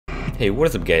Hey, what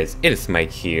is up guys, it is Smike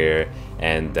here,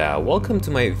 and welcome to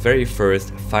my very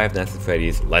first Five Nights at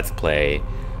Freddy's Let's Play.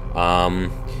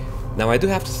 Now I do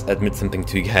have to admit something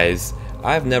to you guys.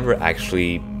 I've never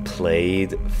actually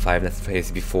played Five Nights at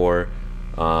Freddy's before.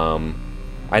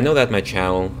 I know that my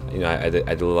channel, you know, I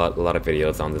did a lot of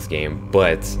videos on this game,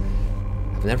 but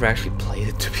I've never actually played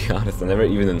it, to be honest. I never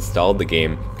even installed the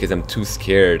game because I'm too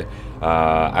scared.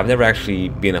 I've never actually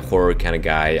been a horror kind of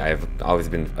guy. I've always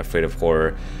been afraid of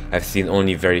horror. I've seen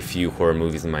only very few horror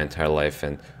movies in my entire life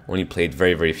and only played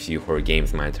very few horror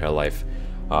games in my entire life.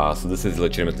 So this is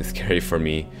legitimately scary for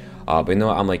me. But you know,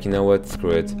 I'm like, you know what,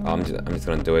 screw it, I'm just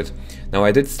gonna do it. Now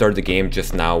I did start the game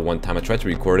just now one time. I tried to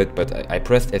record it, but I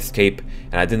pressed escape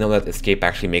and I didn't know that escape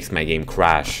actually makes my game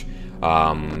crash.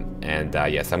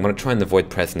 Yes, I'm gonna try and avoid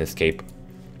pressing escape.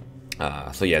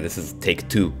 So yeah, this is take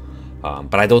 2.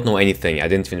 But I don't know anything. I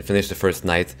didn't even finish the first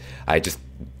night. I just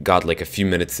got like a few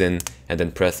minutes in and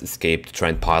then pressed escape to try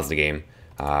and pause the game.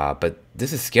 But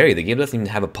this is scary. The game doesn't even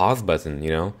have a pause button,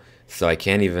 you know? So I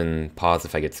can't even pause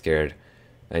if I get scared.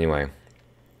 Anyway.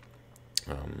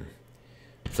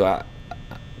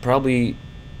 Probably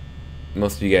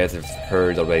most of you guys have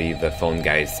heard already the phone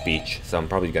guy's speech. So I'm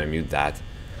probably gonna mute that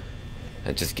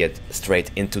and just get straight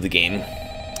into the game.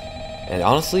 And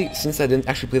honestly, since I didn't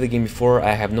actually play the game before,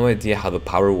 I have no idea how the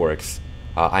power works.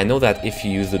 I know that if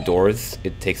you use the doors,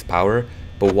 it takes power,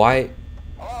 but why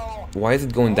is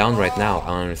it going down right now? I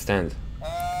don't understand.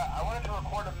 I wanted to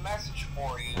record a message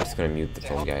for you. I'm just gonna mute the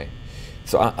phone guy.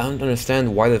 So I don't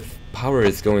understand why the power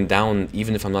is going down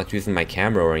even if I'm not using my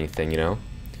camera or anything, you know?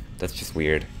 That's just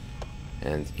weird.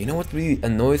 And you know what really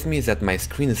annoys me is that my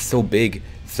screen is so big,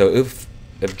 so if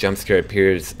jump scare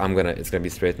appears, it's gonna be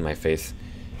straight in my face.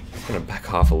 I'm gonna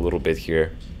back off a little bit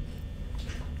here.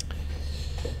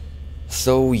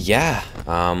 So yeah,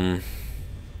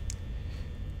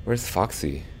 where's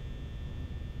Foxy?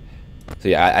 So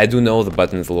yeah, I do know the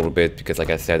buttons a little bit because, like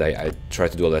I said, I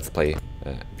tried to do a let's play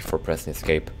before pressing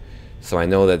escape. So I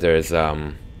know that there's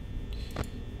I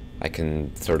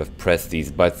can sort of press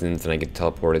these buttons and I get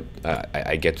teleported.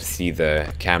 I get to see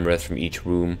the cameras from each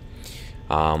room.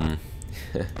 And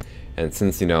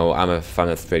since, you know, I'm a Five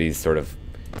Nights at Freddy's sort of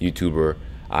YouTuber,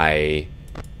 I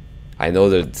know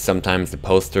that sometimes the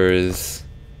posters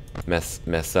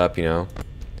mess up, you know.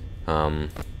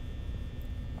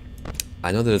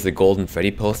 I know there's a Golden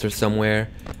Freddy poster somewhere.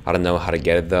 I don't know how to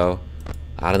get it though.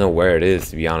 I don't know where it is,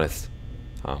 to be honest.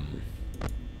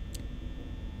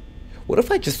 What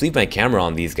if I just leave my camera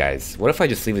on these guys? What if I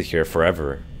just leave it here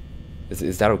forever?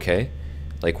 Is that okay?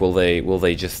 Like, will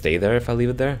they just stay there if I leave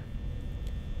it there?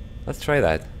 Let's try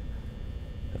that.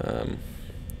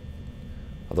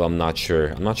 Although I'm not sure.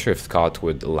 I'm not sure if Scott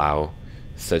would allow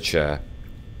such a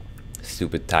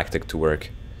stupid tactic to work.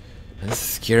 Man, this is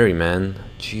scary, man.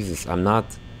 Jesus, I'm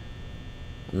not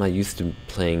used to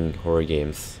playing horror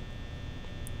games.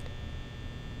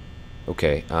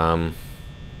 Okay,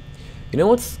 you know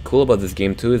what's cool about this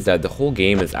game too is that the whole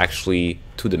game is actually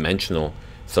two-dimensional.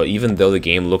 So even though the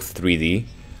game looks 3D,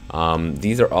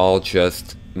 these are all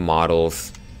just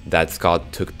models that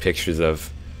Scott took pictures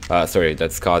of.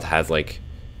 That Scott has like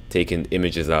taken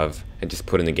images of and just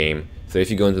put in the game. So if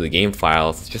you go into the game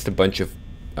files, it's just a bunch of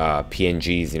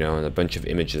PNGs, you know, and a bunch of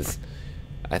images.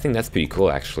 I think that's pretty cool,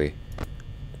 actually.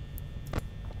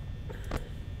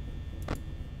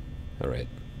 Alright.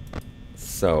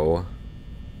 So...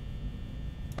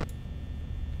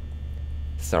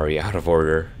 Sorry, out of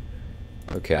order.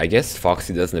 Okay, I guess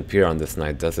Foxy doesn't appear on this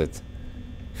night, does it?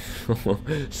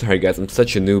 Sorry guys, I'm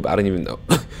such a noob, I don't even know.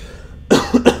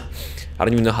 I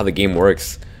don't even know how the game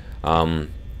works. Okay,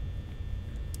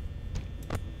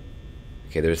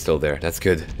 they're still there. That's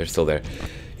good. They're still there.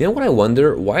 You know what I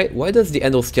wonder? Why does the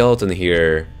endoskeleton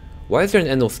here? Why is there an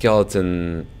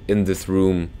endoskeleton in this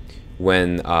room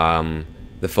when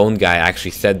the phone guy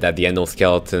actually said that the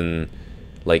endoskeleton,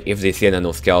 like if they see an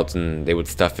endoskeleton, they would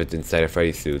stuff it inside a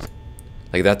Freddy suit?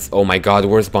 Like that's, oh my god,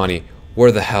 where's Bonnie?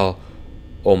 Where the hell?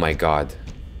 Oh my god.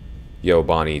 Yo,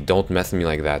 Bonnie, don't mess with me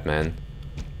like that, man.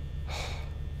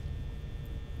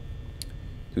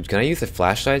 Dude, can I use a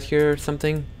flashlight here or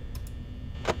something?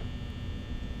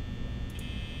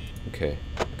 Okay,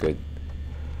 good.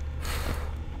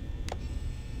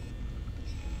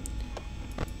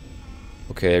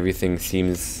 Okay, everything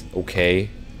seems okay.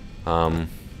 I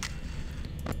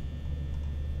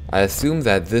assume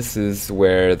that this is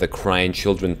where the crying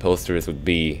children posters would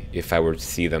be if I were to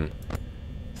see them.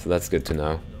 So that's good to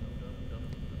know.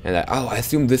 And I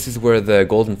assume this is where the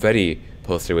Golden Freddy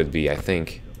poster would be, I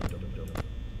think.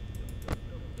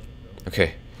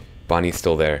 Okay, Bonnie's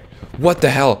still there. What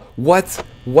the hell? What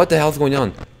the hell's going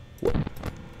on?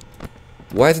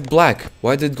 Why is it black?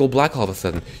 Why did it go black all of a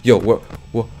sudden? Yo,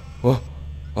 whoa.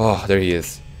 Oh, there he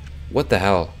is. What the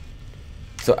hell?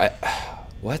 So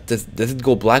what? Does it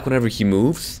go black whenever he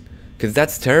moves? Cause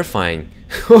that's terrifying.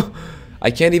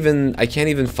 I can't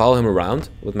even follow him around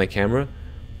with my camera.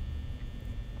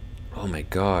 Oh my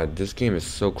god, this game is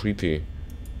so creepy.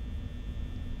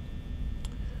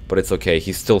 But it's okay,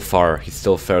 he's still far. He's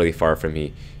still fairly far from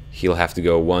me. He'll have to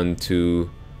go 1, 2,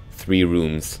 3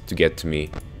 rooms to get to me.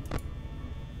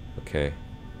 Okay.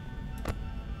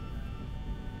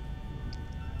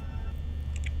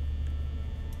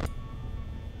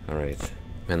 Alright.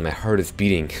 Man, my heart is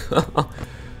beating. I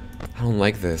don't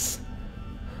like this.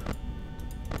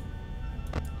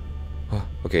 Oh,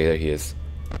 okay, there he is.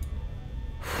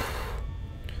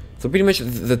 So pretty much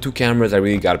the two cameras I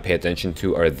really gotta pay attention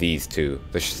to are these two.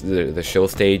 The show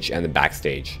stage and the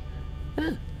backstage.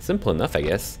 Simple enough, I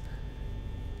guess.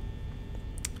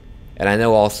 And I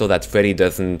know also that Freddy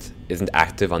isn't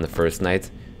active on the first night,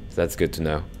 so that's good to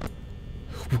know.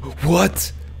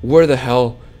 What? Where the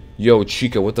hell? Yo,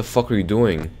 Chica, what the fuck are you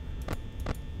doing?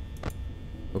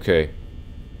 Okay.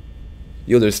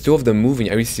 Yo, there's two of them moving.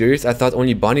 Are you serious? I thought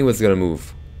only Bonnie was gonna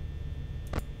move.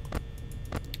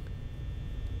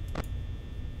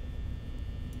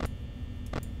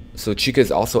 So Chica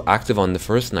is also active on the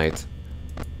first night.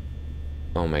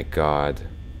 Oh my god.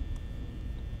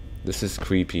 This is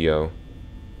creepy, yo.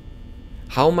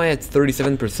 How am I at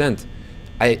 37%?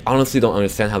 I honestly don't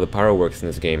understand how the power works in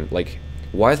this game. Like,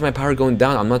 why is my power going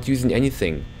down? I'm not using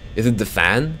anything. Is it the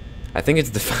fan? I think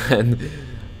it's the fan.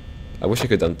 I wish I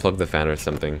could unplug the fan or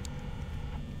something.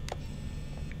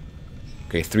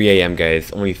 Okay, 3 AM,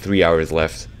 guys. Only 3 hours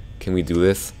left. Can we do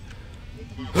this?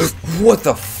 What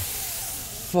the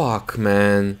fuck,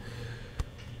 man?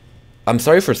 I'm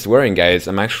sorry for swearing, guys.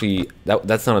 I'm actually...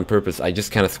 That's not on purpose. I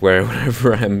just kind of swear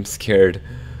whenever I'm scared.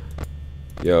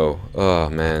 Yo. Oh,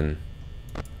 man.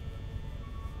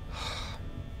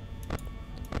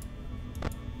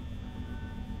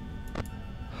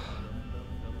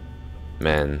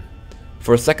 Man.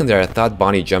 For a second there, I thought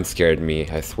Bonnie jump scared me.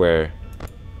 I swear.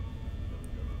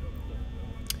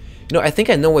 You know, I think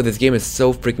I know why this game is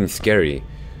so freaking scary.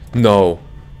 No.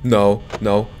 No.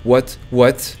 No. What?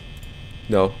 What?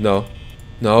 No. No.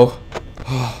 No.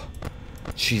 Oh,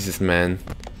 Jesus, man.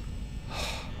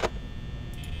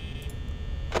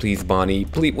 Please, Bonnie.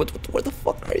 Please. Where the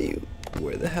fuck are you?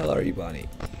 Where the hell are you, Bonnie?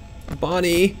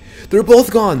 Bonnie! They're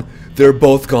both gone! They're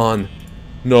both gone!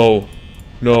 No.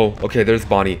 No. Okay, there's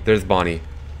Bonnie. There's Bonnie.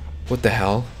 What the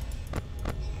hell?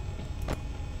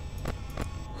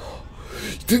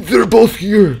 They're both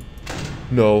here!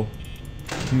 No.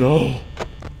 No.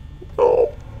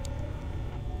 No.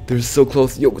 They're so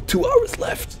close. Yo, 2 hours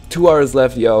left. 2 hours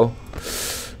left, yo.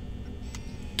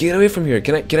 Get away from here.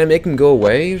 Can I make him go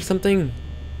away or something?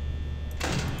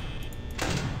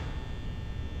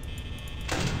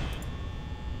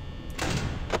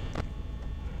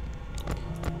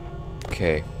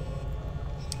 Okay.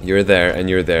 You're there and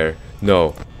you're there.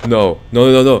 No. No.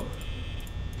 No, no, no, no.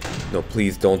 No,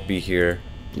 please don't be here.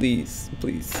 Please.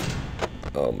 Please.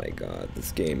 Oh my god,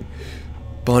 this game.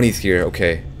 Bonnie's here.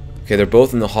 Okay. Okay, they're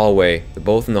both in the hallway. They're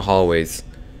both in the hallways.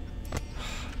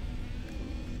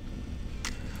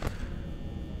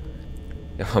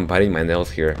 I'm biting my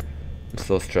nails here. I'm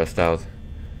so stressed out.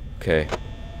 Okay.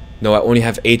 No, I only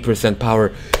have 8%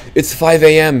 power. It's 5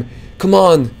 AM. Come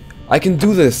on. I can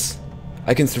do this.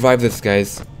 I can survive this,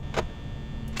 guys.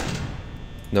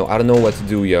 No, I don't know what to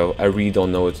do, yo. I really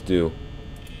don't know what to do.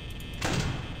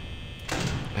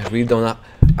 I really don't know.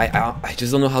 I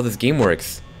just don't know how this game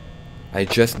works. I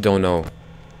just don't know.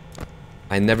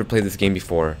 I never played this game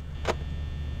before.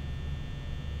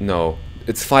 No.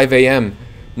 It's 5 AM.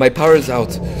 My power is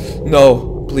out.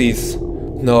 No, please.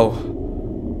 No.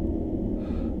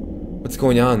 What's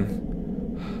going on?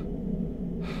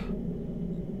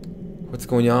 What's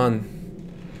going on?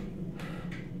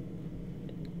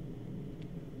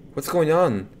 What's going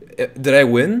on? Did I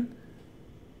win?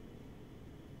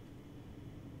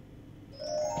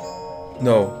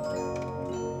 No.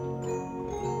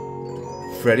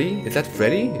 Freddy? Is that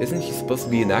Freddy? Isn't he supposed to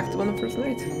be inactive on the first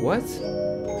night? What?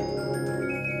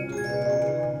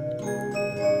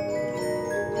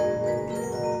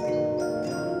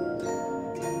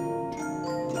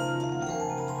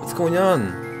 What's going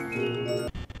on?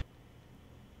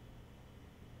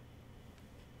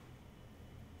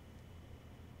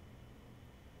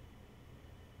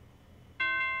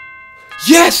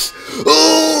 Yes!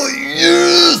 Oh,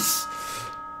 yes!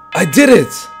 I did it!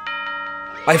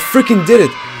 I freaking did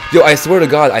it! Yo, I swear to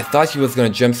God, I thought he was gonna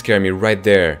jump scare me right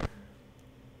there.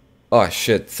 Oh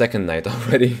shit, second night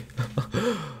already.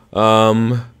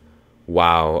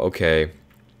 Wow, okay.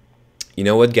 You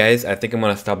know what, guys? I think I'm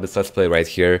gonna stop this Let's Play right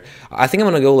here. I think I'm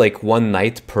gonna go like one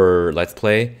night per Let's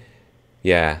Play.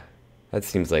 Yeah, that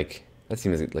seems like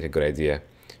a good idea.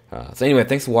 So anyway,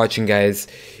 thanks for watching, guys.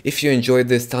 If you enjoyed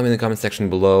this, tell me in the comment section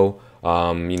below.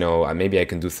 You know, maybe I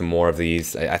can do some more of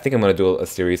these. I think I'm gonna do a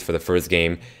series for the first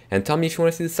game, and tell me if you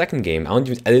want to see the second game. I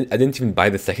didn't even buy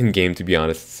the second game, to be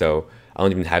honest, so I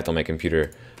don't even have it on my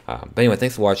computer. But anyway,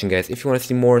 thanks for watching, guys. If you want to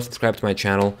see more, subscribe to my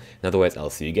channel. And otherwise, I'll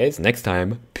see you guys next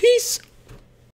time. Peace!